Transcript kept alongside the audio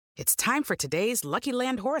It's time for today's Lucky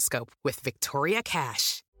Land horoscope with Victoria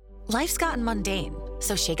Cash. Life's gotten mundane,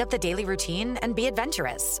 so shake up the daily routine and be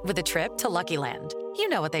adventurous with a trip to Lucky Land. You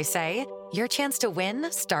know what they say, your chance to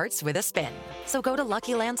win starts with a spin. So go to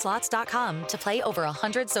LuckyLandSlots.com to play over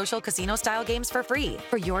 100 social casino-style games for free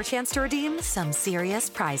for your chance to redeem some serious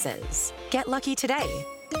prizes. Get lucky today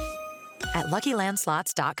at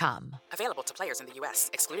LuckyLandSlots.com. Available to players in the U.S.,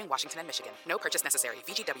 excluding Washington and Michigan. No purchase necessary.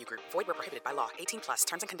 VGW Group. Void where prohibited by law. 18 plus.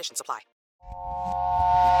 Terms and conditions apply.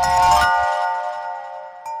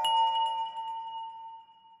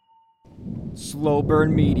 Slow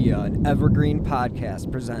Burn Media, an evergreen podcast,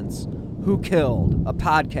 presents Who Killed, a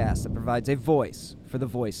podcast that provides a voice for the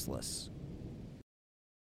voiceless.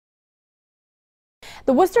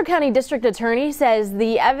 The Worcester County District Attorney says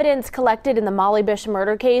the evidence collected in the Molly Bish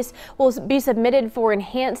murder case will be submitted for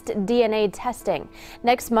enhanced DNA testing.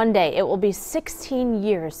 Next Monday, it will be 16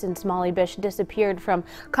 years since Molly Bish disappeared from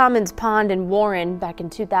Commons Pond in Warren back in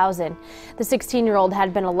 2000. The 16-year-old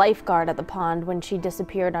had been a lifeguard at the pond when she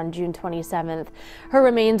disappeared on June 27th. Her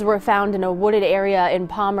remains were found in a wooded area in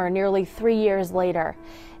Palmer nearly 3 years later.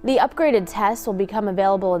 The upgraded tests will become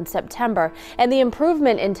available in September, and the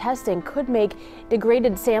improvement in testing could make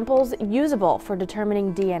degraded samples usable for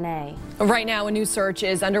determining DNA. Right now, a new search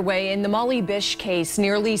is underway in the Molly Bish case.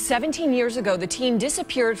 Nearly 17 years ago, the teen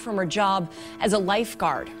disappeared from her job as a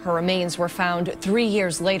lifeguard. Her remains were found 3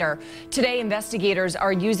 years later. Today, investigators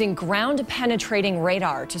are using ground-penetrating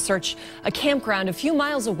radar to search a campground a few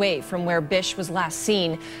miles away from where Bish was last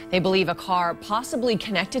seen. They believe a car possibly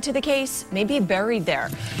connected to the case may be buried there.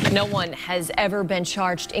 No one has ever been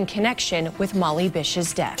charged in connection with Molly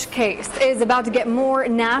Bish's death. Case is about to get more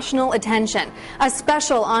national attention. A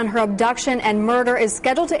special on her abduction and murder is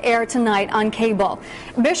scheduled to air tonight on cable.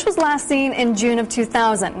 Bish was last seen in June of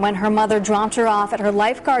 2000 when her mother dropped her off at her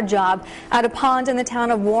lifeguard job at a pond in the town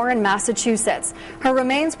of Warren, Massachusetts. Her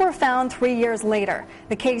remains were found 3 years later.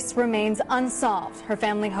 The case remains unsolved. Her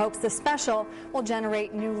family hopes the special will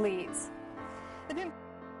generate new leads.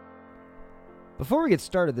 Before we get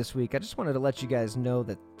started this week, I just wanted to let you guys know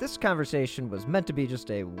that this conversation was meant to be just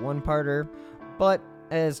a one-parter, but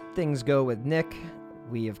as things go with Nick,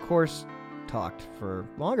 we of course talked for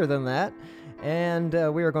longer than that, and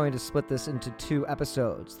we are going to split this into 2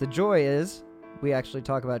 episodes. The joy is we actually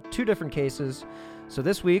talk about 2 different cases, so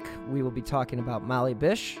this week we will be talking about Molly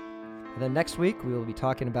Bish, and then next week we will be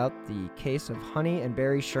talking about the case of Honey and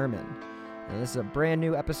Barry Sherman. And this is a brand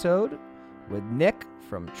new episode with Nick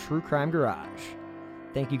from True Crime Garage.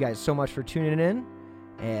 Thank you guys so much for tuning in,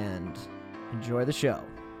 and enjoy the show.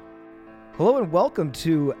 Hello and welcome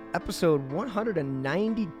to episode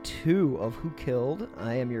 192 of Who Killed.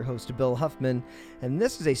 I am your host, Bill Huffman, and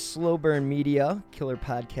this is a Slow Burn Media, Killer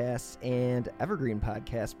Podcasts, and Evergreen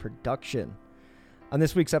Podcast production. On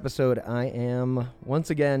this week's episode, I am once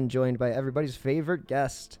again joined by everybody's favorite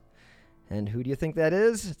guest. And who do you think that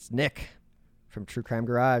is? It's Nick from True Crime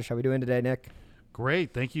Garage. How are we doing today, Nick?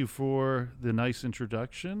 Great. Thank you for the nice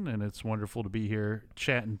introduction, and it's wonderful to be here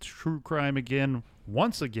chatting true crime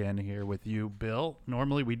once again here with you, Bill.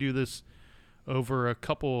 Normally we do this over a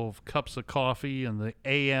couple of cups of coffee in the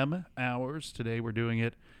AM hours. Today we're doing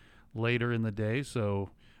it later in the day, so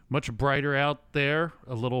much brighter out there,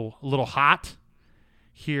 a little hot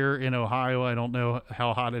here in Ohio. I don't know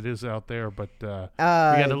how hot it is out there, but we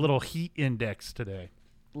got a little heat index today.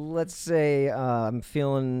 Let's say I'm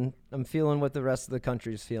feeling what the rest of the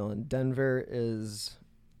country is feeling. Denver is,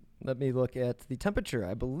 let me look at the temperature.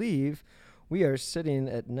 I believe we are sitting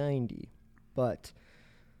at 90, but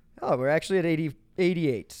we're actually at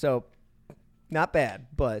 88. So not bad,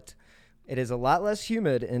 but it is a lot less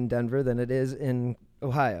humid in Denver than it is in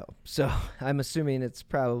Ohio. So I'm assuming it's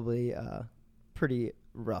probably pretty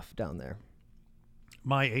rough down there.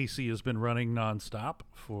 My AC has been running nonstop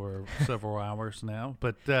for several hours now.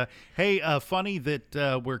 But, hey, funny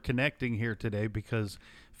that we're connecting here today because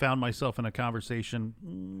found myself in a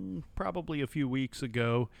conversation probably a few weeks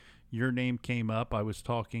ago. Your name came up. I was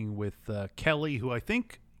talking with Kelly, who I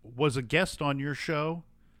think was a guest on your show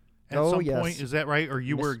at some point. Is that right? Or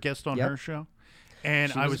you were a guest on her show?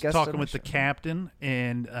 And I was talking with the captain,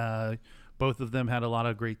 and both of them had a lot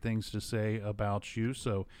of great things to say about you.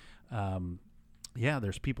 So, yeah,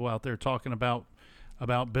 there's people out there talking about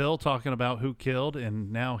Bill, talking about Who Killed,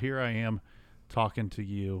 and now here I am talking to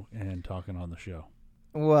you and talking on the show.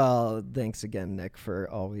 Well, thanks again, Nick, for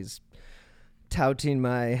always touting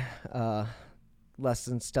my less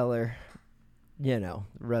than stellar,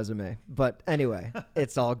 resume. But anyway,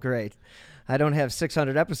 it's all great. I don't have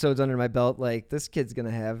 600 episodes under my belt like this kid's going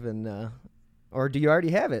to have, and or do you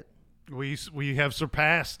already have it? We have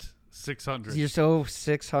surpassed 600. You're so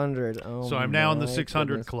 600. Oh, So I'm now in the my 600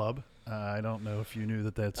 goodness. club. I don't know if you knew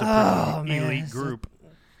that that's a pretty elite group.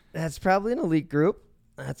 That's probably an elite group.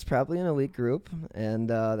 And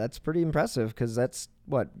that's pretty impressive because that's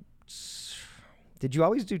what. Did you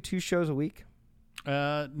always do 2 shows a week?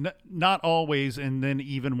 Not always, and then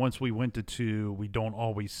even once we went to 2, we don't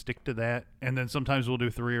always stick to that, and then sometimes we'll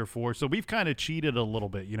do 3 or 4. So we've kind of cheated a little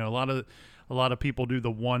bit. You know, a lot of people do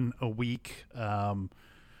the 1 a week.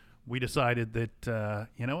 We decided that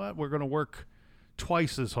you know what, we're going to work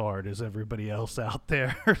twice as hard as everybody else out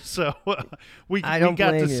there. So we got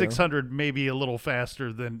to 600 maybe a little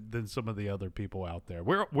faster than some of the other people out there.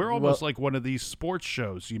 We're almost like one of these sports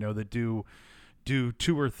shows, you know, that do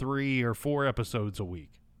 2 or 3 or 4 episodes a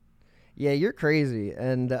week. Yeah, you're crazy.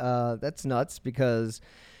 And that's nuts because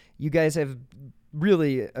you guys have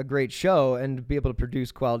really a great show, and to be able to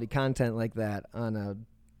produce quality content like that on a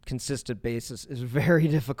consistent basis is very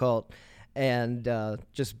difficult. And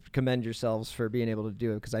just commend yourselves for being able to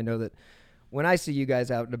do it, because I know that when I see you guys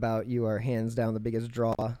out and about, you are hands down the biggest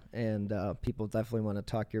draw, and people definitely want to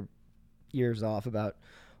talk your ears off about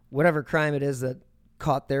whatever crime it is that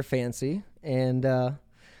caught their fancy. And on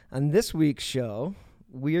this week's show,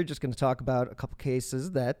 we are just going to talk about a couple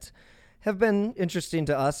cases that have been interesting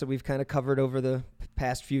to us that we've kind of covered over the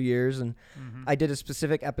past few years. And I did a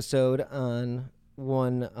specific episode on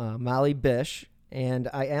one Molly Bish, and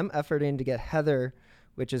I am efforting to get Heather,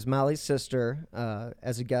 which is Molly's sister,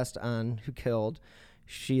 as a guest on Who Killed.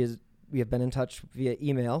 We have been in touch via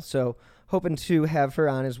email, so hoping to have her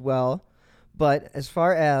on as well. But as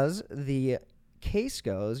far as the case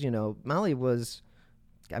goes, you know, Molly was,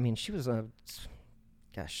 she was it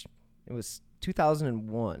was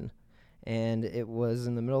 2001, and it was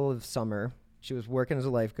in the middle of summer. She was working as a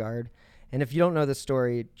lifeguard, and if you don't know the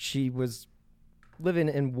story, she was living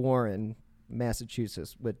in Warren,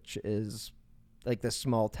 Massachusetts, which is like this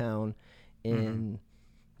small town in,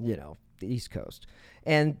 you know, the East Coast.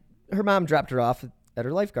 And her mom dropped her off at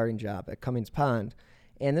her lifeguarding job at Cummings Pond.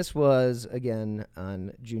 And this was, again,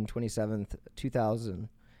 on June 27th, 2000.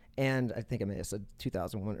 And I think I may have said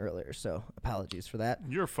 2001 earlier, so apologies for that.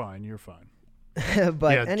 You're fine.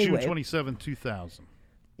 But yeah, anyway. June 27th, 2000.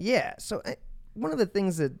 Yeah, so one of the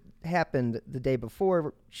things that happened the day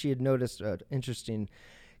before, she had noticed an interesting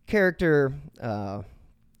character,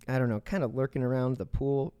 kind of lurking around the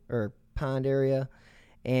pool or pond area,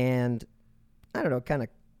 and kind of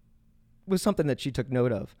was something that she took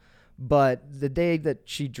note of. But the day that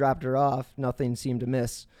she dropped her off, nothing seemed to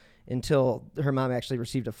miss until her mom actually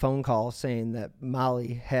received a phone call saying that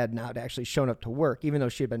Molly had not actually shown up to work, even though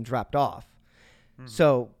she had been dropped off.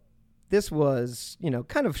 So this was, you know,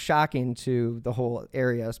 kind of shocking to the whole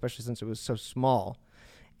area, especially since it was so small.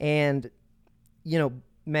 And, you know,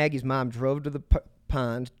 Maggie's mom drove to the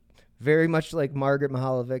pond, very much like Margaret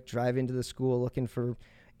Mahalovic driving to the school looking for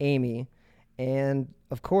Amy. And,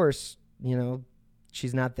 of course, you know,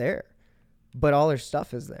 she's not there. But all her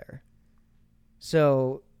stuff is there.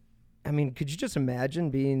 So, I mean, could you just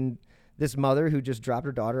imagine being this mother who just dropped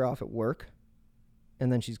her daughter off at work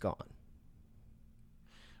and then she's gone?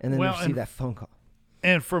 And then you see that phone call.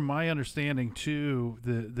 And from my understanding, too,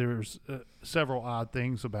 there's several odd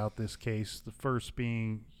things about this case. The first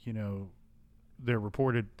being, you know, they're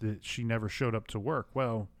reported that she never showed up to work.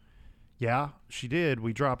 Well, yeah, she did.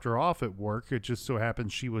 We dropped her off at work. It just so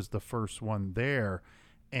happened she was the first one there.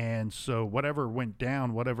 And so whatever went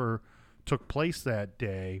down, whatever took place that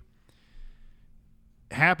day,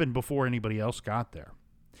 happened before anybody else got there.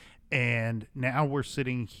 And now we're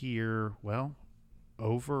sitting here, well,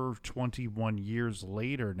 over 21 years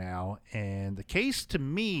later now, and the case, to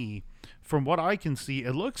me, from what I can see,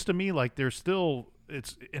 it looks to me like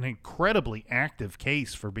it's an incredibly active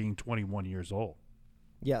case for being 21 years old.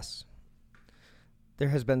 Yes. There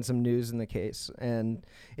has been some news in the case, and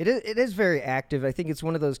it is very active. I think it's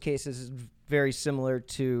one of those cases very similar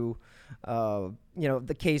to,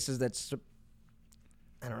 the cases that,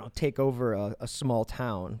 take over a small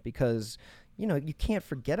town, because you can't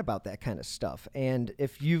forget about that kind of stuff. And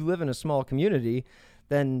if you live in a small community,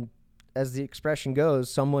 then, as the expression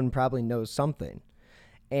goes, someone probably knows something.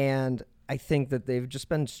 And I think that they've just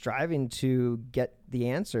been striving to get the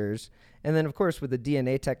answers. And then, of course, with the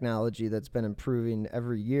DNA technology that's been improving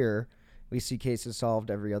every year, we see cases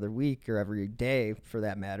solved every other week or every day, for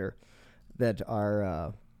that matter, that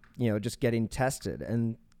are, just getting tested.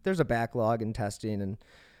 And there's a backlog in testing. And,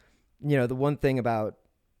 the one thing about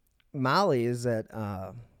Molly is that,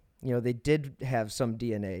 they did have some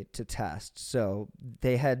DNA to test. So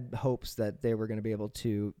they had hopes that they were going to be able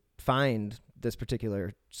to find this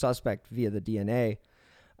particular suspect via the DNA.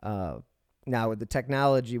 Now, with the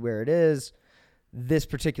technology where it is, this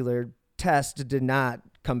particular test did not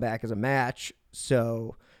come back as a match.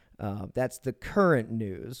 So that's the current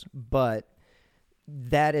news. But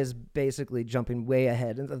that is basically jumping way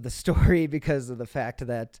ahead of the story because of the fact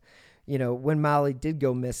that, you know, when Molly did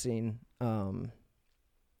go missing,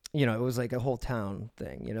 you know, it was like a whole town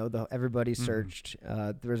thing. You know, everybody searched.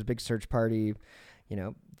 There was a big search party. You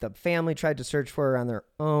know, the family tried to search for her on their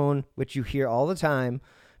own, which you hear all the time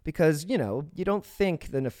because, you know, you don't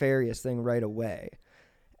think the nefarious thing right away.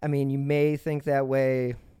 I mean, you may think that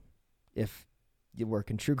way if you work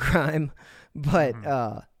in true crime, but,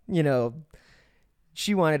 you know,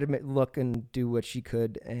 she wanted to look and do what she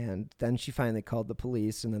could. And then she finally called the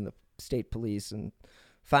police and then the state police. And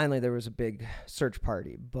finally there was a big search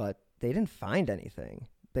party, but they didn't find anything.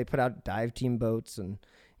 They put out dive team boats and,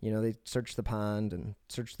 you know, they searched the pond and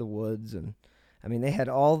searched the woods. And I mean, they had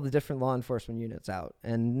all the different law enforcement units out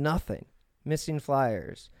and nothing, missing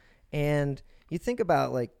flyers. And you think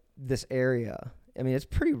about like this area, I mean, it's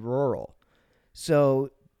pretty rural.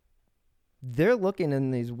 So they're looking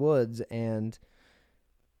in these woods and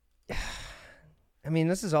I mean,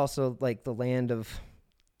 this is also like the land of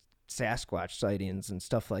Sasquatch sightings and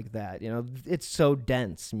stuff like that. You know, it's so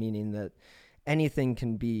dense, meaning that anything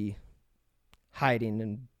can be hiding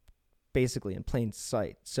and basically in plain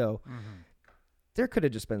sight. So there could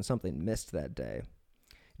have just been something missed that day.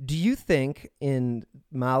 Do you think in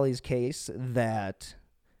Molly's case that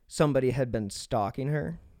somebody had been stalking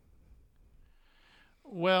her?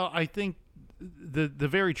 Well, I think the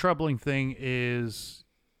very troubling thing is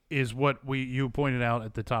what you pointed out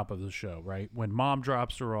at the top of the show, right? When mom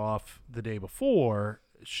drops her off the day before,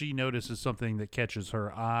 she notices something that catches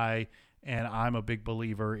her eye, and I'm a big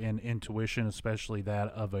believer in intuition, especially that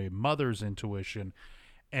of a mother's intuition.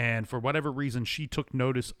 And for whatever reason, she took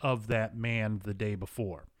notice of that man the day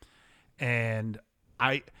before. And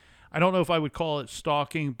I don't know if I would call it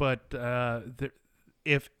stalking, but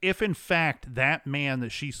if in fact that man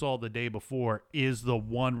that she saw the day before is the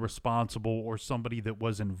one responsible or somebody that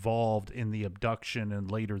was involved in the abduction and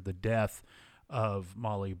later the death of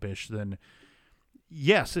Molly Bish, then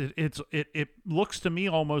yes, it looks to me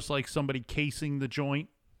almost like somebody casing the joint.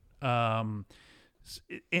 And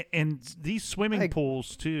these swimming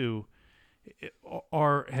pools too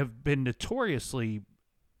have been notoriously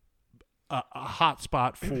a hot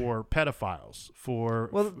spot for pedophiles.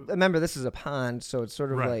 Well, remember this is a pond, so it's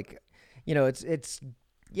sort of like, you know, it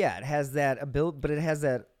has that ability, but it has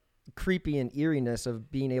that creepy and eeriness of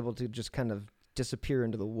being able to just kind of disappear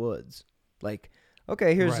into the woods. Like,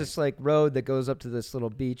 okay, here's this like road that goes up to this little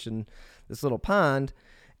beach and this little pond,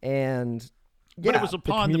 and but it was a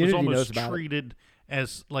pond that was almost treated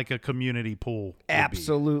as like a community pool.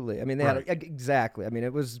 Absolutely. I mean, they had exactly. I mean,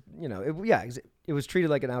 it was, you know, it was treated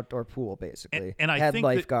like an outdoor pool, basically. And I had think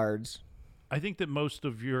lifeguards. I think that most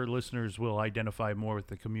of your listeners will identify more with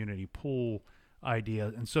the community pool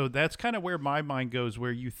idea. And so that's kind of where my mind goes,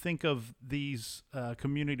 where you think of these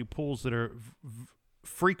community pools that are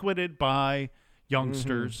frequented by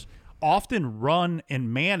youngsters, often run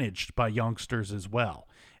and managed by youngsters as well.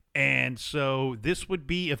 And so this would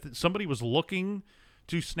be, if somebody was looking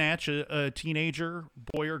to snatch a teenager,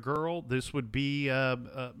 boy or girl, this would be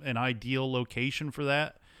an ideal location for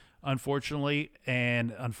that, unfortunately.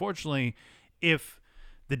 And unfortunately, if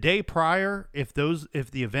the day prior, if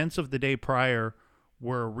the events of the day prior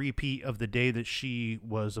were a repeat of the day that she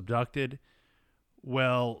was abducted,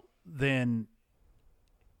 well, then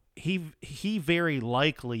he very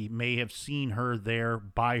likely may have seen her there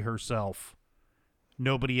by herself,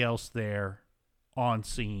 nobody else there, on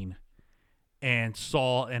scene, and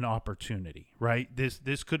saw an opportunity, right?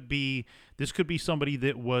 This could be somebody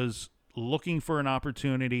that was looking for an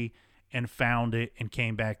opportunity and found it and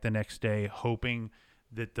came back the next day hoping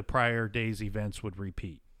that the prior day's events would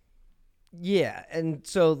repeat. Yeah, and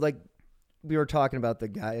so like we were talking about the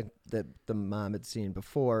guy that the mom had seen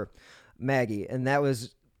before, Maggie, and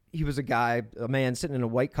he was a man sitting in a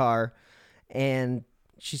white car, and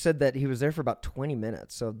she said that he was there for about 20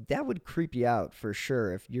 minutes. So that would creep you out for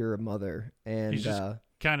sure if you're a mother. And he's just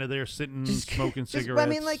kind of there sitting, smoking cigarettes. I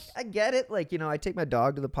mean, like, I get it. Like, you know, I take my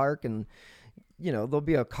dog to the park and, you know, there'll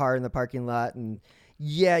be a car in the parking lot. And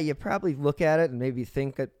yeah, you probably look at it and maybe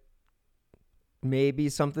think that maybe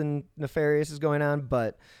something nefarious is going on.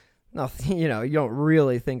 But nothing, you know, you don't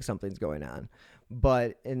really think something's going on.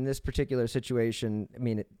 But in this particular situation, I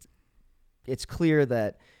mean, it's clear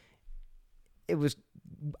that it was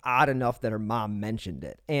odd enough that her mom mentioned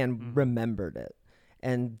it and remembered it.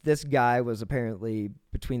 And this guy was apparently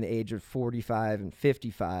between the age of 45 and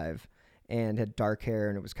 55. and had dark hair,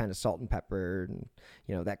 and it was kind of salt and pepper, and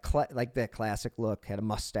that that classic look. Had a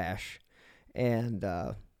mustache, and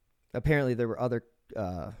apparently there were other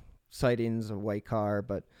sightings of a white car,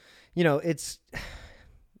 but it's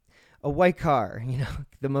a white car.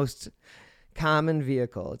 The most common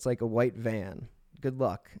vehicle. It's like a white van. Good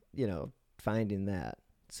luck, finding that.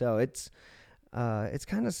 So it's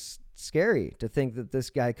kind of scary to think that this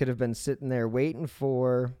guy could have been sitting there waiting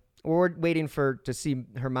for to see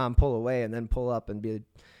her mom pull away and then pull up and be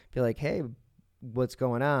like, hey, what's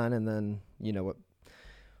going on? And then,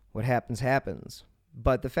 what happens.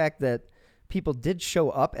 But the fact that people did show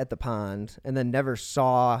up at the pond and then never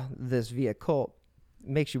saw this vehicle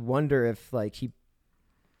makes you wonder if like he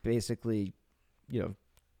basically,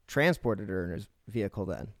 transported her in his vehicle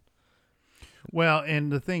then. Well,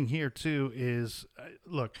 and the thing here, too, is,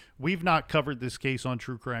 look, we've not covered this case on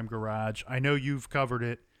True Crime Garage. I know you've covered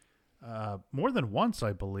it more than once,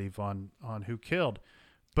 I believe, on Who Killed.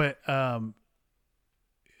 But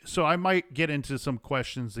so I might get into some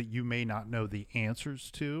questions that you may not know the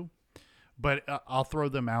answers to, but I'll throw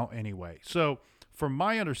them out anyway. So from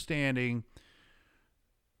my understanding,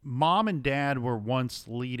 Mom and Dad were once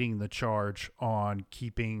leading the charge on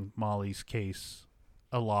keeping Molly's case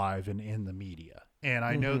alive and in the media. And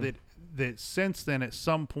I know that since then, at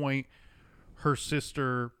some point, her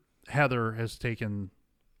sister Heather has taken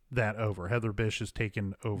that over. Heather Bish has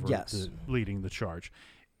taken over leading the charge.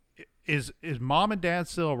 Is Mom and Dad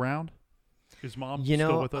still around? Is Mom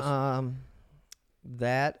still with us?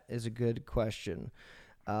 That is a good question.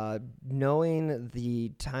 Knowing the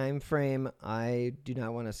time frame, I do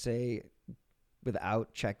not want to say without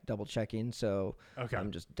double checking. So okay.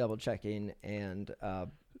 I'm just double checking and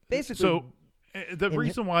basically. So the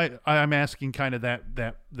reason why I'm asking kind of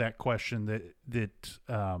that question that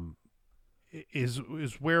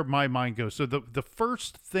is where my mind goes. So the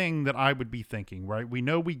first thing that I would be thinking, right? We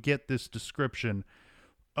know we get this description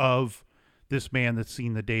of this man that's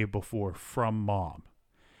seen the day before from Mom.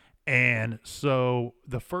 And so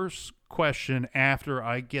the first question after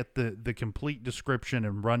I get the complete description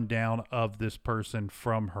and rundown of this person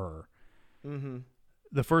from her,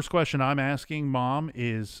 the first question I'm asking Mom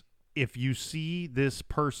is, if you see this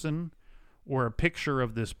person or a picture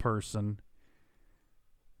of this person,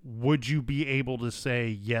 would you be able to say,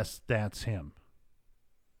 yes, that's him?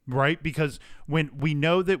 Right? Because when we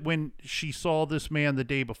know that when she saw this man the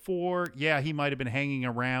day before, yeah, he might have been hanging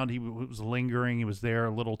around. He was lingering. He was there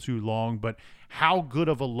a little too long. But how good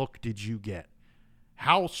of a look did you get?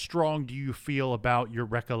 How strong do you feel about your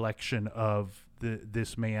recollection of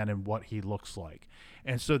this man and what he looks like?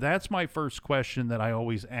 And so that's my first question that I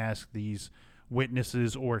always ask these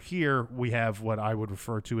witnesses, or here we have what I would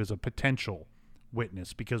refer to as a potential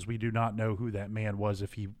witness, because we do not know who that man was,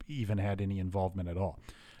 if he even had any involvement at all.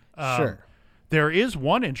 Sure. There is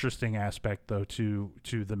one interesting aspect, though, to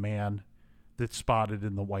the man that's spotted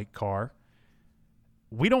in the white car.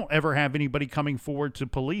 We don't ever have anybody coming forward to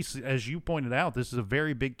police. As you pointed out, this is a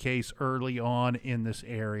very big case early on in this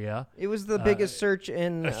area. It was the biggest search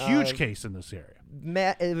in... A huge case in this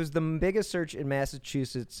area. It was the biggest search in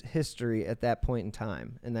Massachusetts history at that point in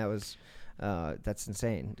time. And that was... that's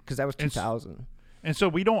insane, because that was 2000. And so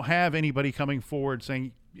we don't have anybody coming forward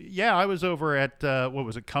saying, yeah, I was over at, what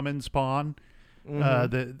was it, Cummins Pond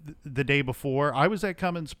the day before. I was at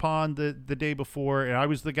Cummins Pond the day before, and I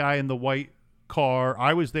was the guy in the white car.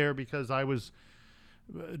 I was there because I was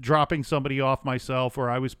dropping somebody off myself,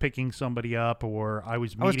 or I was picking somebody up, or I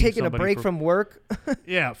was taking a break from work.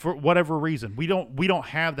 Yeah, for whatever reason. We don't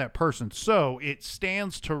have that person. So it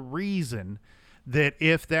stands to reason that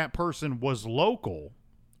if that person was local,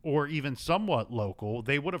 or even somewhat local,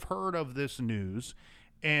 they would have heard of this news,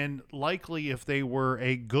 and likely if they were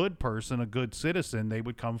a good person, a good citizen, they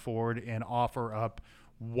would come forward and offer up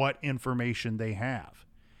what information they have.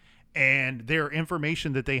 And their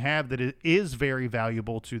information that they have that is very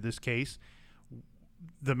valuable to this case,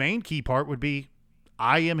 the main key part would be,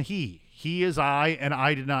 I am he. He is I, and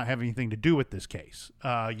I did not have anything to do with this case.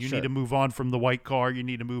 You need to move on from the white car. You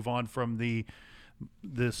need to move on from the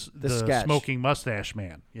smoking mustache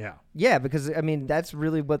man. Yeah, because I mean that's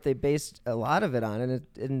really what they based a lot of it on,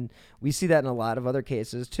 and we see that in a lot of other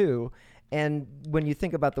cases too. And when you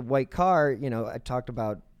think about the white car, I talked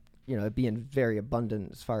about it being very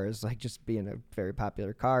abundant as far as like just being a very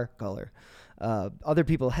popular car color. Other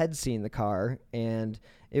people had seen the car, and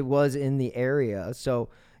it was in the area, so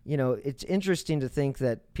it's interesting to think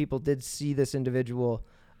that people did see this individual.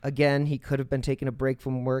 Again, he could have been taking a break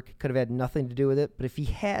from work, could have had nothing to do with it. But if he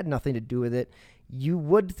had nothing to do with it, you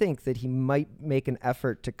would think that he might make an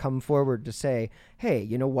effort to come forward to say, hey,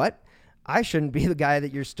 you know what? I shouldn't be the guy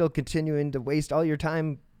that you're still continuing to waste all your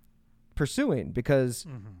time pursuing because,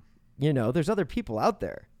 there's other people out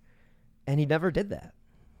there. And he never did that.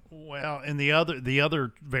 Well, and the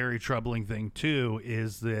other very troubling thing, too,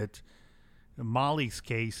 is that Molly's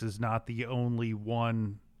case is not the only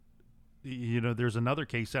one. There's another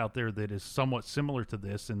case out there that is somewhat similar to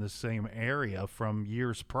this in the same area from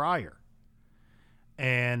years prior.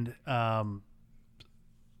 And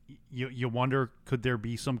you wonder, could there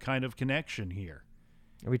be some kind of connection here?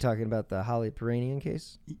 Are we talking about the Holly Peranian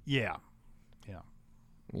case? Yeah.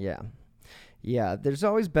 Yeah, there's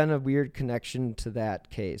always been a weird connection to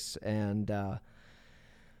that case, and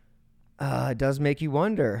it does make you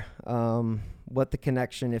wonder what the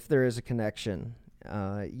connection, if there is a connection.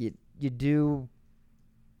 You do,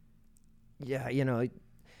 you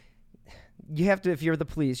have to, if you're the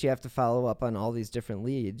police, you have to follow up on all these different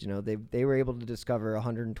leads. They were able to discover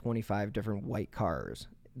 125 different white cars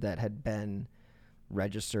that had been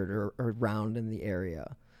registered or around in the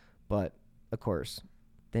area, but of course,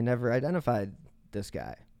 they never identified this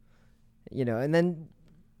guy, and then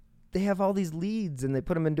they have all these leads and they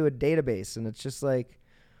put them into a database, and it's just like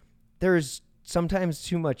there's sometimes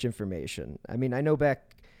too much information. I mean, I know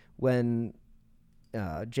back when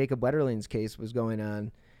Jacob Wetterling's case was going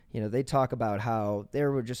on, they talk about how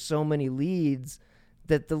there were just so many leads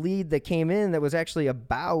that the lead that came in that was actually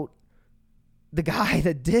about the guy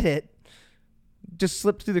that did it just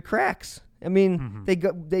slipped through the cracks. I mean,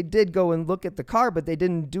 they did go and look at the car, but they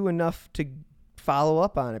didn't do enough to follow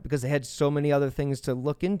up on it because they had so many other things to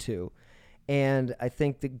look into. And I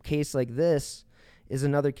think the case like this is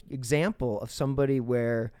another example of somebody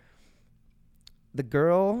where the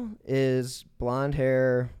girl is blonde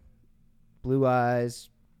hair, blue eyes,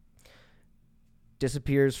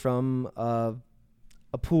 disappears from a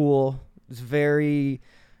pool. It's very,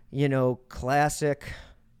 classic,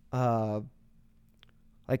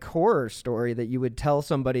 like horror story that you would tell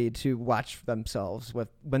somebody to watch themselves with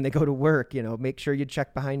when they go to work. Make sure you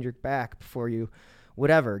check behind your back before you,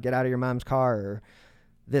 get out of your mom's car or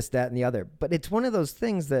this, that, and the other. But it's one of those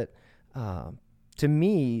things that, to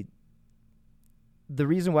me, the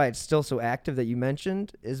reason why it's still so active that you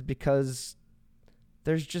mentioned is because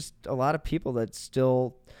there's just a lot of people that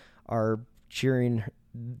still are cheering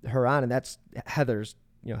her on, and that's Heather's.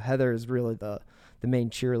 Heather is really the main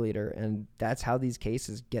cheerleader, and that's how these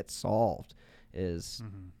cases get solved is,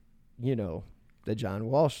 the John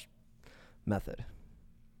Walsh method.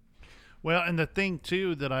 Well, and the thing,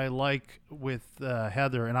 too, that I like with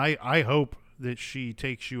Heather, and I hope that she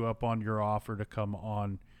takes you up on your offer to come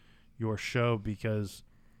on your show because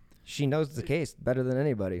she knows the case better than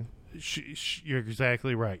anybody. You're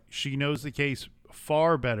exactly right. She knows the case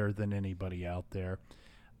far better than anybody out there.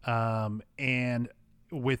 And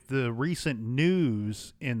with the recent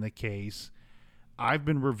news in the case, I've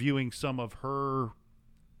been reviewing some of her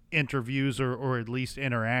interviews or at least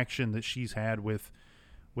interaction that she's had with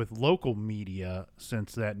local media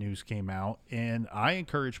since that news came out. And I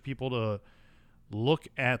encourage people to look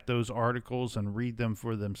at those articles and read them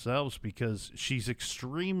for themselves because she's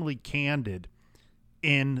extremely candid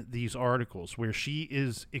in these articles where she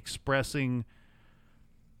is expressing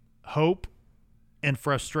hope and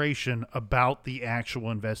frustration about the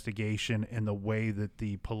actual investigation and the way that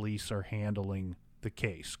the police are handling the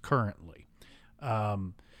case currently.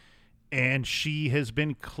 And she has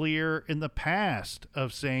been clear in the past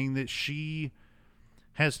of saying that she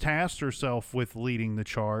has tasked herself with leading the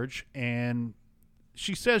charge, and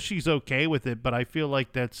she says she's okay with it, but I feel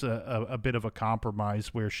like that's a bit of a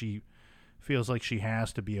compromise where she feels like she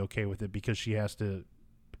has to be okay with it because she has to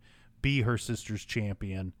be her sister's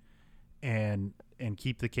champion and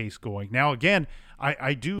keep the case going. Now, again,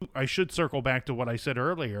 I should circle back to what I said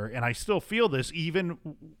earlier, and I still feel this even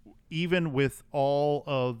with all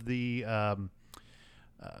of the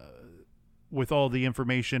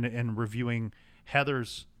information and reviewing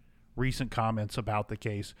Heather's recent comments about the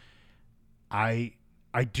case. I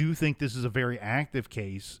do think this is a very active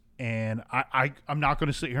case, and I'm not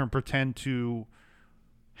going to sit here and pretend to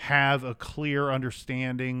have a clear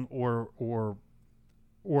understanding or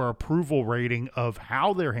approval rating of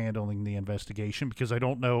how they're handling the investigation because I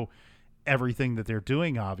don't know everything that they're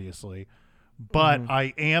doing, obviously. But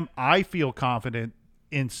I feel confident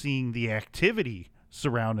in seeing the activity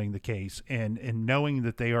surrounding the case and knowing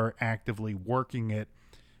that they are actively working it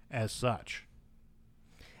as such.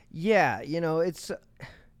 Yeah, it's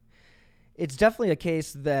definitely a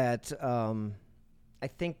case that I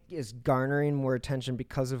think is garnering more attention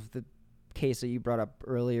because of the case that you brought up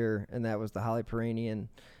earlier, and that was the Holly Peranian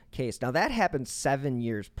case. Now, that happened 7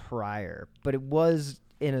 years prior, but it was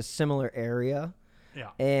in a similar area.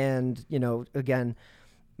 Yeah. And, again,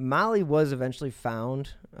 Molly was eventually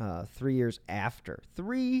found 3 years after.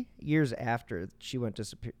 3 years after she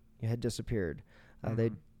had disappeared.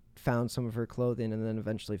 They found some of her clothing and then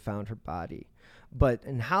eventually found her body. But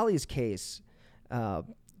in Holly's case,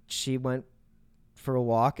 she went for a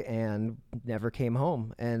walk and never came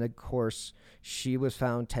home. And, of course, she was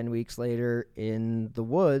found 10 weeks later in the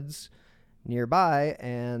woods nearby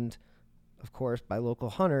and, of course, by local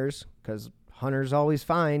hunters, because hunters always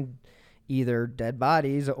find either dead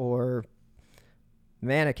bodies or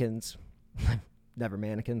mannequins. Never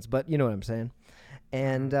mannequins, but you know what I'm saying.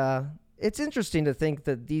 And it's interesting to think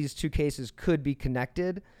that these two cases could be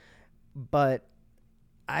connected, but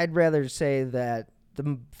I'd rather say that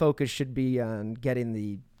the focus should be on getting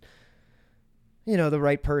the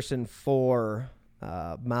right person for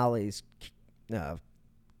Molly's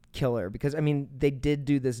killer, because they did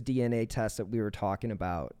do this DNA test that we were talking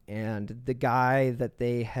about, and the guy that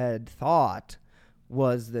they had thought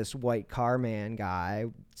was this white car man guy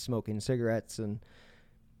smoking cigarettes and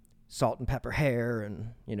salt and pepper hair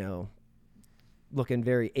and looking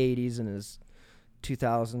very 80s in his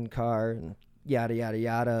 2000 car and yada yada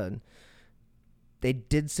yada. And they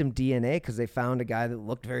did some DNA because they found a guy that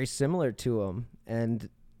looked very similar to him, and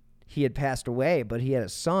he had passed away, but he had a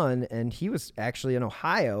son, and he was actually in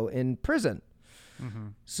Ohio in prison. Mm-hmm.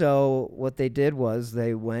 So what they did was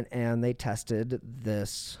they went and they tested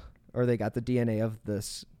this, or they got the DNA of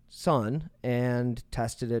this son and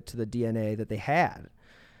tested it to the DNA that they had.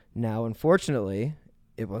 Now, unfortunately,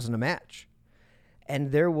 it wasn't a match.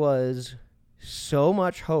 And there was so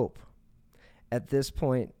much hope at this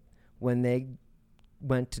point when they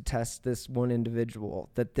went to test this one individual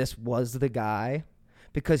that this was the guy,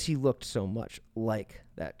 because he looked so much like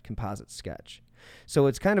that composite sketch. So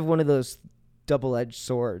it's kind of one of those double-edged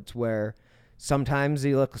swords where sometimes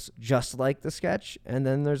he looks just like the sketch, and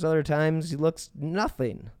then there's other times he looks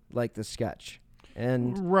nothing like the sketch.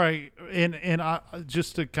 And right. And I,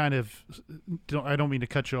 just to kind of, I don't mean to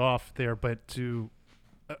cut you off there, but to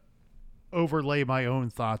overlay my own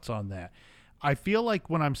thoughts on that. I feel like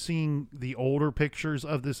when I'm seeing the older pictures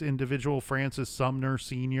of this individual, Francis Sumner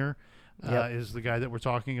Sr., is the guy that we're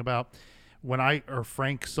talking about. Or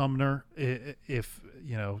Frank Sumner, if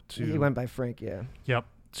he went by Frank, yeah. Yep.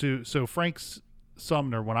 So Frank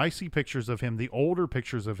Sumner, when I see pictures of him, the older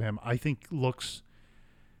pictures of him, I think you're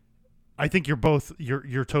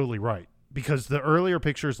totally right, because the earlier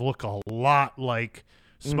pictures look a lot like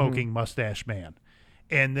Smoking Mustache Man,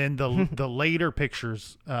 and then the later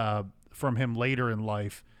pictures from him later in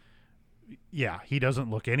life, he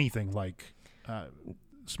doesn't look anything like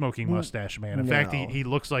Smoking Mustache Man. In fact, he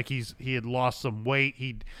looks like he had lost some weight.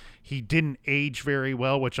 He didn't age very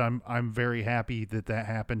well, which I'm very happy that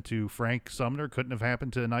happened to Frank Sumner. Couldn't have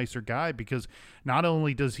happened to a nicer guy, because not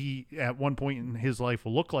only does he at one point in his life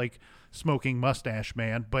look like Smoking Mustache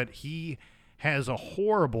Man, but he has a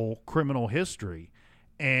horrible criminal history,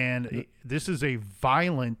 and this is a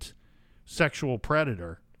violent sexual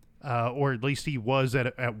predator, or at least he was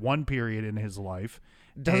at one period in his life.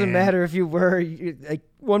 Doesn't matter if you were at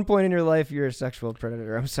one point in your life, you're a sexual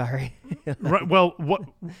predator. I'm sorry. Right. Well,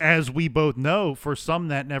 as we both know, for some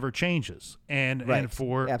that never changes, and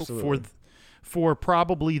for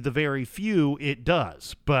probably the very few it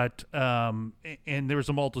does. But and there's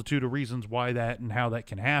a multitude of reasons why that and how that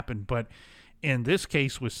can happen. But in this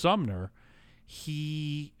case with Sumner,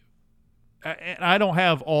 I don't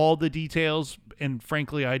have all the details, and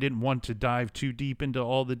frankly, I didn't want to dive too deep into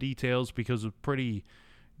all the details because of pretty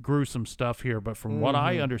gruesome stuff here. But from what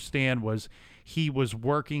I understand, was he was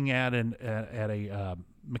working at a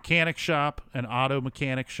mechanic shop, an auto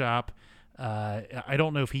mechanic shop. I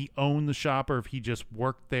don't know if he owned the shop or if he just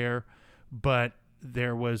worked there, but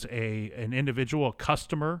there was an individual, a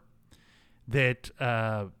customer that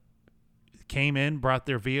came in, brought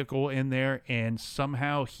their vehicle in there, and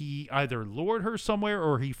somehow he either lured her somewhere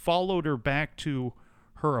or he followed her back to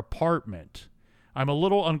her apartment. I'm a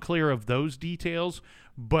little unclear of those details,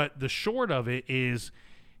 but the short of it is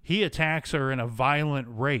he attacks her in a violent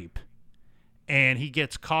rape, and he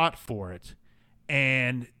gets caught for it,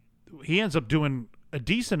 and he ends up doing a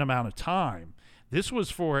decent amount of time. This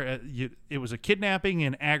was it was a kidnapping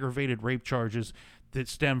and aggravated rape charges that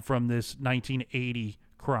stem from this 1980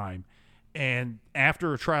 crime. And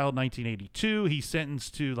after a trial in 1982, he's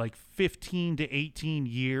sentenced to like 15 to 18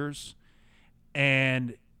 years.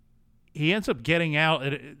 And he ends up getting out.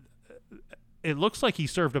 It looks like he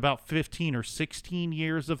served about 15 or 16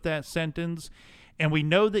 years of that sentence. And we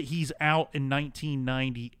know that he's out in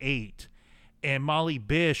 1998. And Molly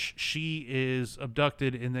Bish, she is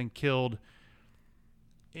abducted and then killed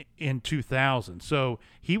in 2000. So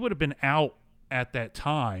he would have been out at that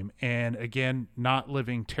time, and again, not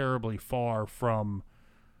living terribly far from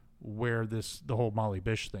where the whole Molly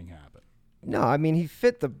Bish thing happened. No, I mean, he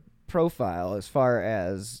fit the profile as far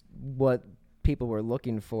as what people were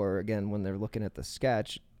looking for. Again, when they're looking at the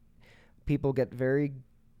sketch, people get very,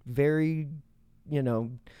 very,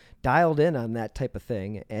 dialed in on that type of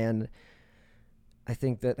thing. And I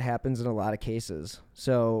think that happens in a lot of cases.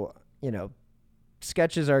 So,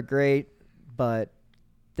 sketches are great, but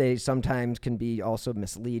they sometimes can be also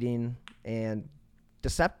misleading and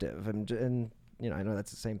deceptive. And I know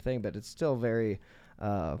that's the same thing, but it's still very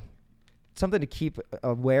something to keep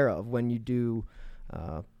aware of when you do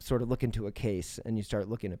sort of look into a case and you start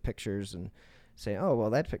looking at pictures and say, oh, well,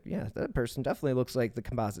 that person definitely looks like the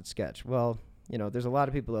composite sketch. Well, there's a lot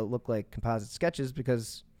of people that look like composite sketches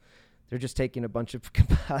because they're just taking a bunch of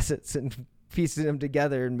composites and piecing them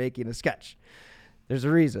together and making a sketch. There's a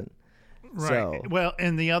reason. Right. So, well,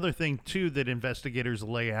 and the other thing, too, that investigators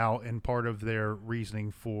lay out and part of their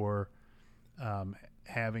reasoning for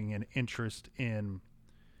having an interest in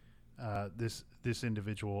this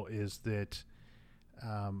individual is that,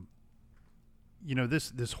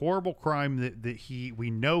 this horrible crime that we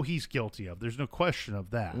know he's guilty of. There's no question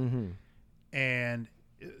of that. mm-hmm. And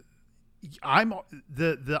I'm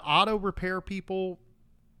the auto repair people.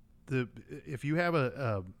 If you have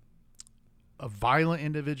a violent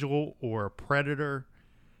individual or a predator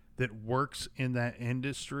that works in that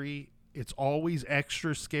industry, it's always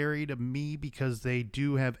extra scary to me because they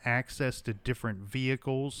do have access to different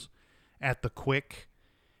vehicles at the quick.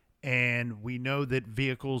 And we know that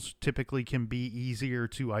vehicles typically can be easier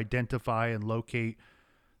to identify and locate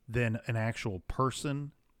than an actual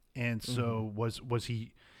person. And so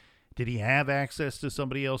did he have access to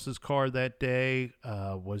somebody else's car that day?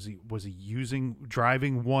 Was he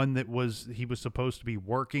driving one that he was supposed to be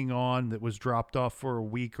working on that was dropped off for a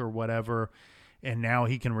week or whatever, and now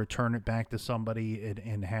he can return it back to somebody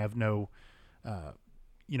and have no,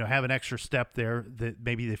 have an extra step there that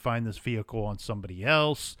maybe they find this vehicle on somebody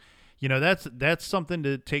else. That's something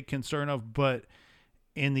to take concern of. But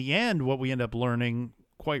in the end, what we end up learning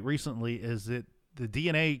quite recently is that the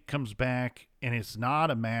DNA comes back and it's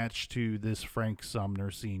not a match to this Frank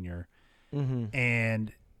Sumner Sr. Mm-hmm.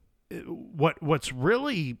 And what's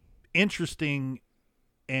really interesting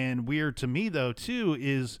and weird to me, though, too,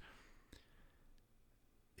 is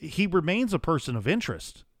he remains a person of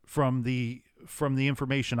interest from the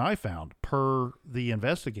information I found per the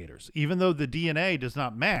investigators. Even though the DNA does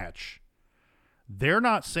not match, they're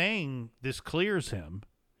not saying this clears him.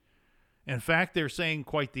 In fact, they're saying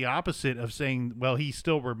quite the opposite of saying, well, he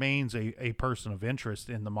still remains a person of interest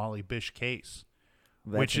in the Molly Bish case,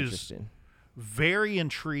 which is very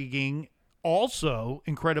intriguing, also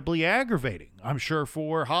incredibly aggravating, I'm sure,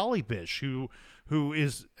 for Holly Bish, who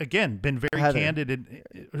is, again, been very candid.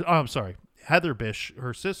 Heather Bish,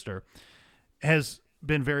 her sister, has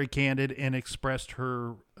been very candid and expressed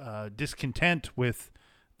her discontent with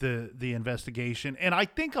the investigation. And I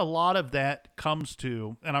think a lot of that comes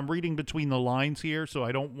to, and I'm reading between the lines here, so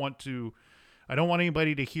I don't want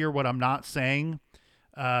anybody to hear what I'm not saying.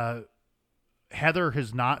 Heather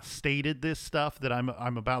has not stated this stuff that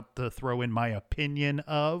I'm about to throw in my opinion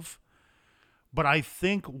of, but I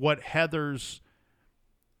think what Heather's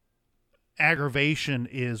aggravation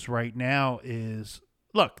is right now is,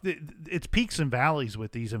 look, it's peaks and valleys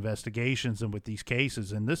with these investigations and with these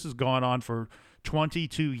cases, and this has gone on for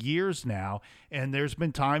 22 years now, and there's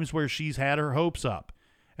been times where she's had her hopes up,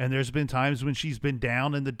 and there's been times when she's been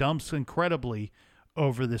down in the dumps incredibly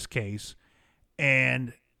over this case,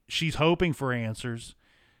 and she's hoping for answers.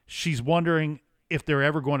 She's wondering if they're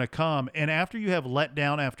ever going to come, and after you have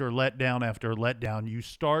letdown after letdown after letdown, you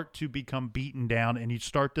start to become beaten down, and you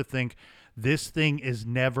start to think, this thing is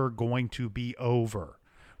never going to be over.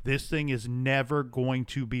 This thing is never going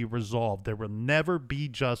to be resolved. There will never be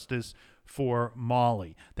justice for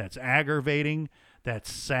Molly. That's aggravating. That's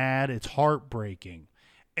sad. It's heartbreaking.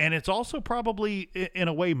 And it's also probably, in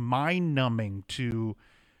a way, mind-numbing to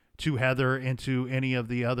Heather and to any of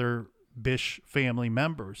the other Bish family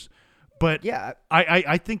members. But yeah,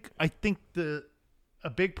 I think a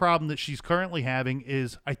big problem that she's currently having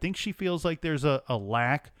is I think she feels like there's a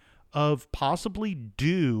lack of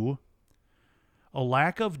due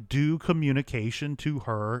communication to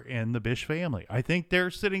her and the Bish family. I think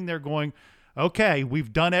they're sitting there going, okay,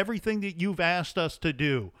 we've done everything that you've asked us to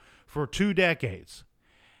do for 2 decades.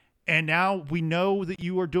 And now we know that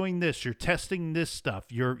you are doing this. You're testing this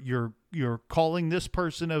stuff. You're calling this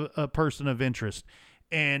person a person of interest.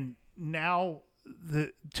 And now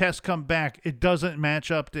the tests come back. It doesn't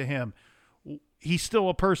match up to him. he's still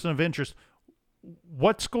a person of interest.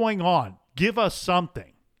 What's going on? Give us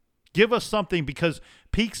something. Give us something, because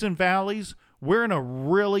peaks and valleys, we're in a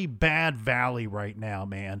really bad valley right now,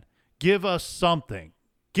 man. Give us something.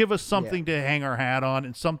 Give us something to hang our hat on,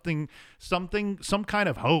 and some kind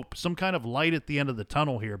of hope, some kind of light at the end of the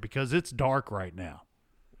tunnel here, because it's dark right now.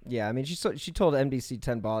 Yeah, I mean, she told NBC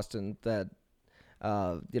 10 Boston that,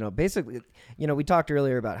 basically, we talked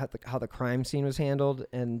earlier about how the crime scene was handled,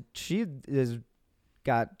 and she has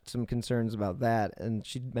got some concerns about that. And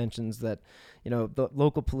she mentions that, the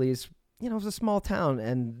local police, it was a small town,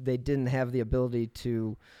 and they didn't have the ability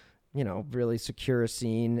to, really secure a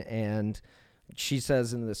scene. And she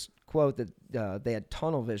says in this quote that they had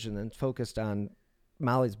tunnel vision and focused on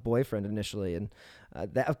Molly's boyfriend initially. And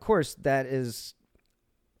that, of course, that is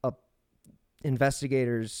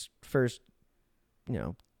investigators' first,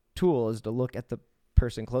 tool, is to look at the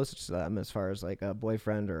person closest to them, as far as like a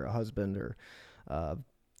boyfriend or a husband or a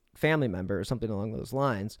family member or something along those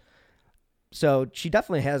lines. So she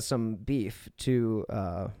definitely has some beef to,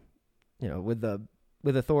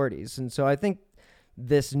 with authorities. And so I think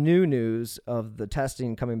this new news of the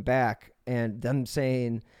testing coming back and them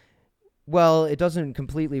saying, well, it doesn't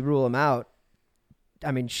completely rule him out.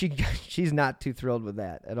 I mean, she's not too thrilled with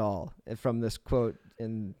that at all from this quote.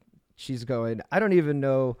 And she's going, I don't even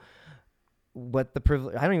know what the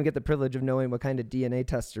privilege. I don't even get the privilege of knowing what kind of DNA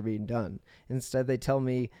tests are being done. Instead, they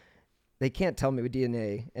can't tell me with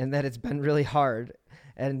DNA, and that it's been really hard.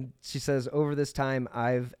 And she says, over this time,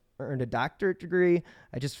 I've earned a doctorate degree.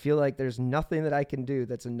 I just feel like there's nothing that I can do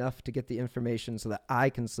that's enough to get the information so that I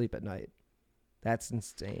can sleep at night. That's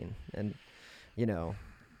insane. And,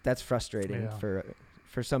 that's frustrating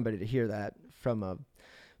for somebody to hear that from a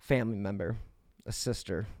family member, a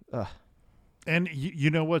sister. Ugh. And you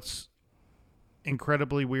know what's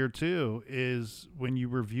incredibly weird too is when you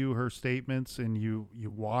review her statements and you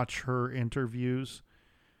watch her interviews,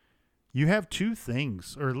 you have two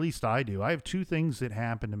things, or at least I do. I have two things that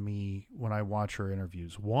happen to me when I watch her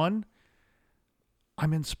interviews. One,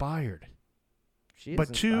 I'm inspired. She is but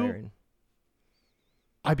inspiring. Two,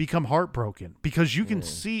 I become heartbroken, because you can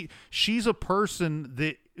see she's a person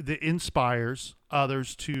that inspires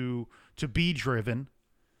others to be driven,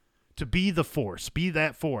 to be the force, be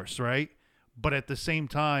that force, right? But at the same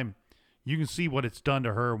time, you can see what it's done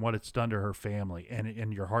to her and what it's done to her family,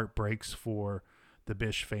 and your heart breaks for the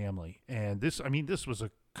Bish family. And this was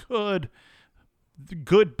a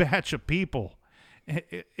good batch of people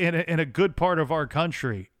in a good part of our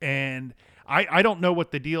country. And I don't know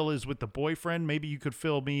what the deal is with the boyfriend. Maybe you could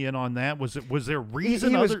fill me in on that. Was there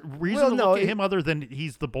reason to look at him other than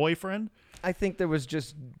he's the boyfriend? I think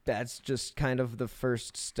that's just kind of the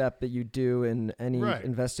first step that you do in any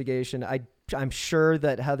investigation. I'm sure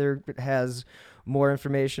that Heather has more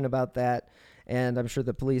information about that, and I'm sure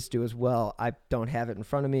the police do as well. I don't have it in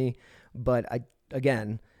front of me, but I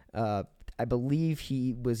believe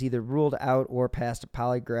he was either ruled out or passed a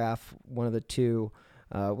polygraph, one of the two,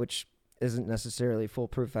 which isn't necessarily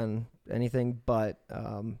foolproof on anything, but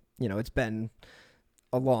it's been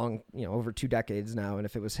a long, over 2 decades now. And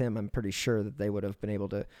if it was him, I'm pretty sure that they would have been able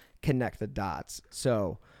to connect the dots.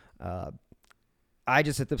 So, I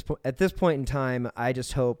just, at this point in time, I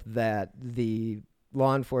just hope that the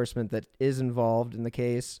law enforcement that is involved in the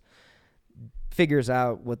case figures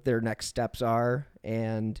out what their next steps are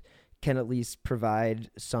and can at least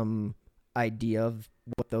provide some idea of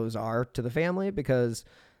what those are to the family, because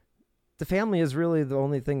the family is really the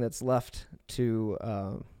only thing that's left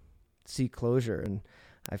to see closure. And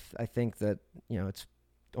I think that, it's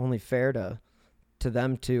only fair to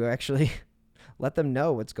them to actually let them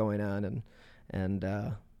know what's going on. And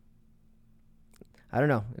I don't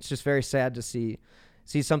know. It's just very sad to see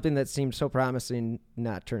something that seemed so promising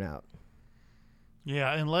not turn out.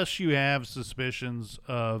 Yeah, unless you have suspicions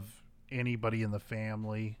of anybody in the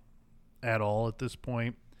family at all at this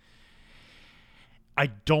point, I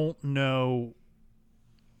don't know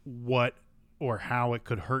what or how it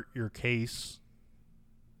could hurt your case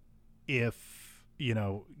if,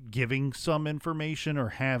 giving some information or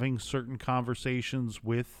having certain conversations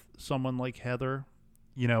with someone like Heather.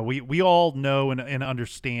 We all know and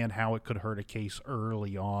understand how it could hurt a case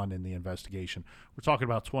early on in the investigation. We're talking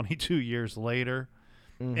about 22 years later.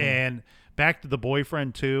 Mm-hmm. And back to the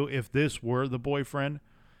boyfriend too. If this were the boyfriend,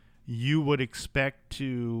 you would expect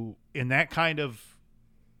to, in that kind of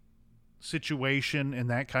situation, in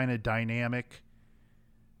that kind of dynamic,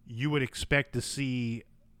 you would expect to see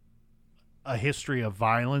a history of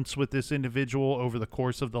violence with this individual over the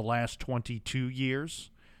course of the last 22 years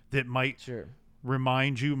that might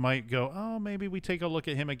remind you, might go, oh, maybe we take a look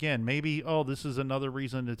at him again. Maybe, oh, this is another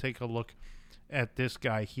reason to take a look at this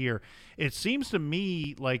guy here. It seems to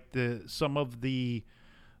me like some of the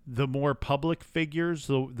more public figures,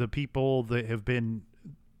 the people that have been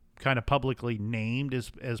kind of publicly named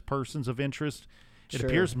as persons of interest, it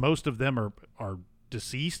appears most of them are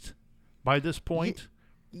deceased by this point.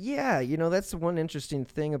 Yeah, that's the one interesting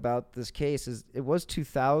thing about this case is it was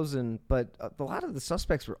 2000, but a lot of the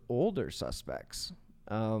suspects were older suspects.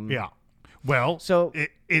 Yeah. Well, so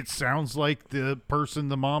it sounds like the person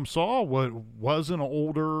the mom saw was an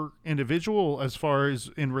older individual as far as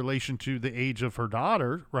in relation to the age of her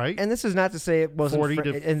daughter, right? And this is not to say it wasn't 40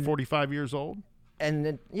 to 45 years old.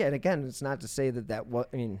 And again, it's not to say that was.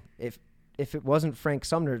 I mean, if it wasn't Frank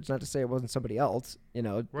Sumner, it's not to say it wasn't somebody else.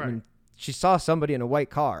 Right. I mean, she saw somebody in a white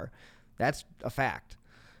car. That's a fact,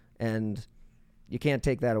 and you can't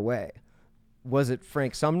take that away. Was it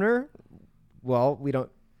Frank Sumner? Well, we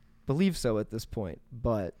don't believe so at this point,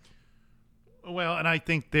 but and I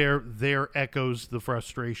think there echoes the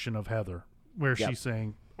frustration of Heather, where she's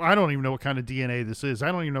saying, I don't even know what kind of DNA this is.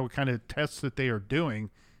 I don't even know what kind of tests that they are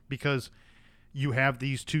doing, because you have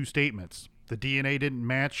these two statements. The DNA didn't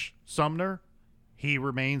match Sumner. He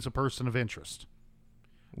remains a person of interest.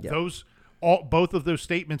 Yep. Both of those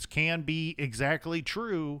statements can be exactly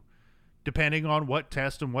true depending on what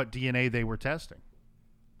test and what DNA they were testing.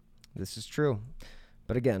 This is true.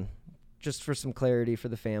 But again, just for some clarity for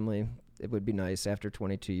the family, it would be nice after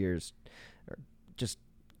 22 years, or just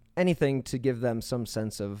anything to give them some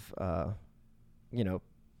sense of,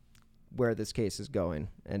 where this case is going.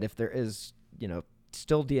 And if there is,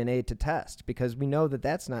 still DNA to test, because we know that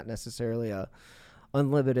that's not necessarily a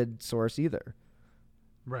unlimited source either.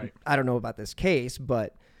 Right. I don't know about this case,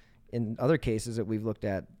 but in other cases that we've looked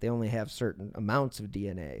at, they only have certain amounts of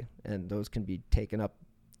DNA, and those can be taken up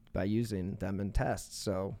by using them in tests.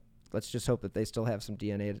 So let's just hope that they still have some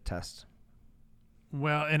DNA to test.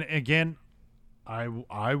 Well, and again,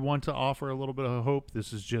 I want to offer a little bit of hope.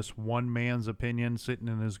 This is just one man's opinion sitting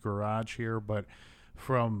in his garage here, but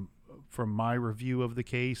from my review of the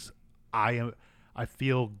case, I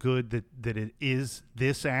feel good that it is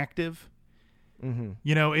this active. Mm-hmm.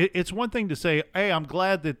 It's one thing to say, hey, I'm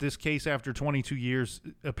glad that this case after 22 years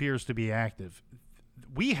appears to be active.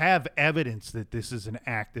 We have evidence that this is an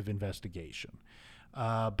active investigation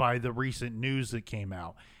by the recent news that came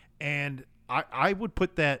out. And I would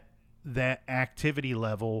put that activity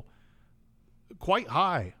level quite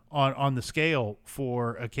high on the scale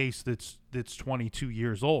for a case that's 22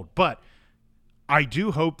 years old. But I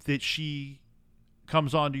do hope that she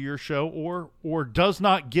comes onto your show or does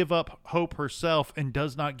not give up hope herself and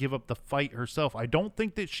does not give up the fight herself. I don't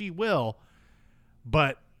think that she will,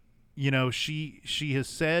 but she has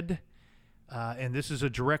said, and this is a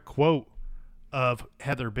direct quote of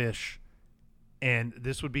Heather Bish, and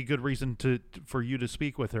this would be good reason for you to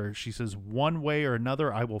speak with her. She says, one way or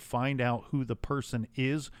another, I will find out who the person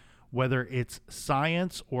is, whether it's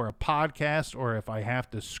science or a podcast, or if I have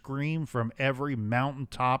to scream from every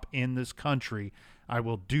mountaintop in this country, I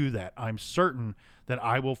will do that. I'm certain that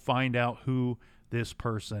I will find out who this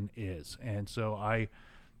person is. And so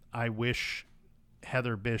I wish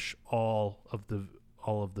Heather Bish all of the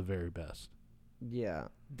very best. Yeah,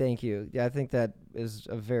 thank you. Yeah, I think that is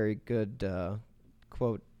a very good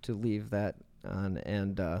quote to leave that on,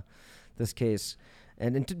 and this case.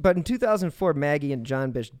 But in 2004, Maggie and John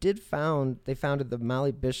Bish founded the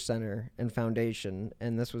Molly Bish Center and Foundation,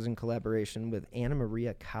 and this was in collaboration with Anna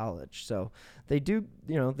Maria College. So they do,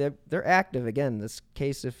 they're active. Again, this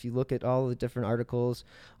case, if you look at all the different articles,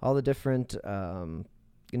 all the different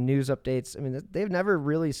news updates, I mean, they've never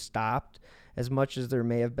really stopped, as much as there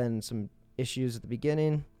may have been some issues at the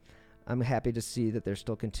beginning. I'm happy to see that they're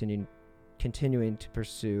still continuing to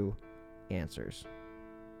pursue answers.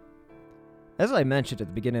 As I mentioned at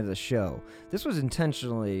the beginning of the show, this was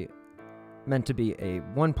intentionally meant to be a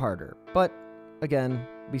one-parter, but again,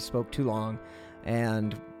 we spoke too long,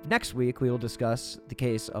 and next week we will discuss the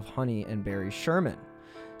case of Honey and Barry Sherman.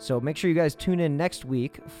 So make sure you guys tune in next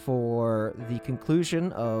week for the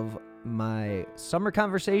conclusion of my summer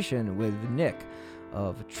conversation with Nick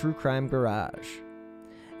of True Crime Garage.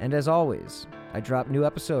 And as always, I drop new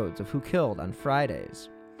episodes of Who Killed on Fridays,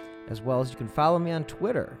 as well as you can follow me on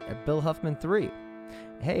Twitter at BillHuffman3.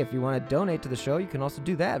 Hey, if you want to donate to the show, you can also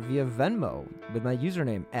do that via Venmo with my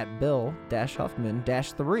username at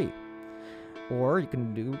Bill-Huffman-3. Or you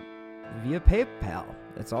can do via PayPal.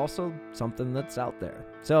 It's also something that's out there.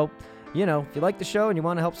 So, if you like the show and you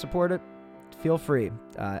want to help support it, feel free.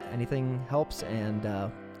 Anything helps,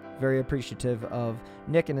 and very appreciative of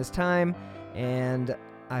Nick and his time. And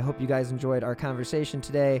I hope you guys enjoyed our conversation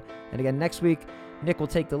today. And again, next week, Nick will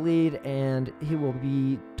take the lead, and he will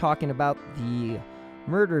be talking about the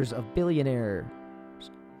murders of billionaire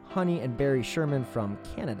Honey and Barry Sherman from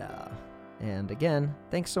Canada. And again,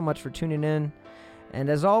 thanks so much for tuning in. And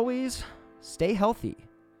as always, stay healthy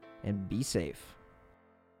and be safe.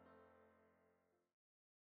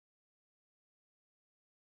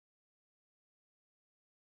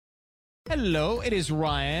 Hello, it is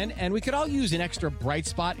Ryan, and we could all use an extra bright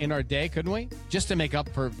spot in our day, couldn't we? Just to make up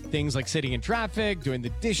for things like sitting in traffic, doing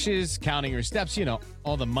the dishes, counting your steps,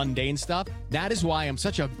 all the mundane stuff. That is why I'm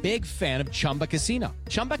such a big fan of Chumba Casino.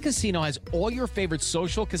 Chumba Casino has all your favorite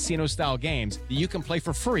social casino-style games that you can play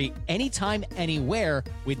for free anytime, anywhere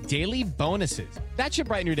with daily bonuses. That should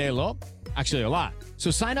brighten your day a little. Actually, a lot.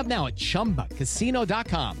 So sign up now at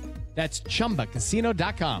ChumbaCasino.com. That's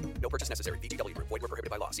ChumbaCasino.com. No purchase necessary. VGW Group. Void where prohibited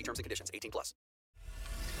by law. See terms and conditions. 18+.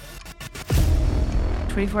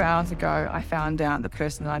 24 hours ago, I found out the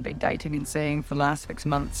person that I'd been dating and seeing for the last 6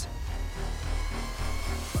 months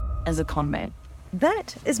is a con man.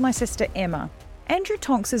 That is my sister Emma. Andrew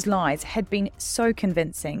Tonks's lies had been so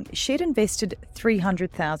convincing, she'd invested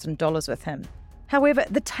 $300,000 with him. However,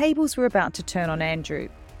 the tables were about to turn on Andrew.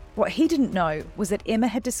 What he didn't know was that Emma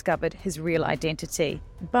had discovered his real identity.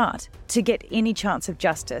 But to get any chance of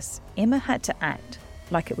justice, Emma had to act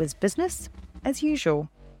like it was business as usual.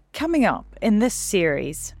 Coming up in this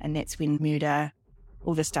series, and that's when murder,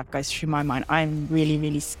 all this stuff goes through my mind. I'm really,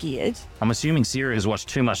 really scared. I'm assuming Sarah has watched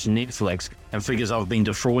too much Netflix and figures I've been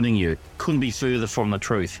defrauding you. Couldn't be further from the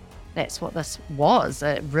truth. That's what this was,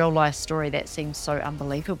 a real-life story that seems so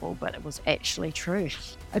unbelievable, but it was actually true.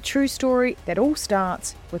 A true story that all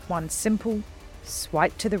starts with one simple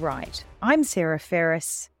swipe to the right. I'm Sarah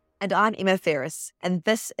Ferris. And I'm Emma Ferris, and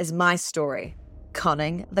this is my story,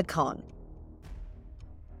 Conning the Con.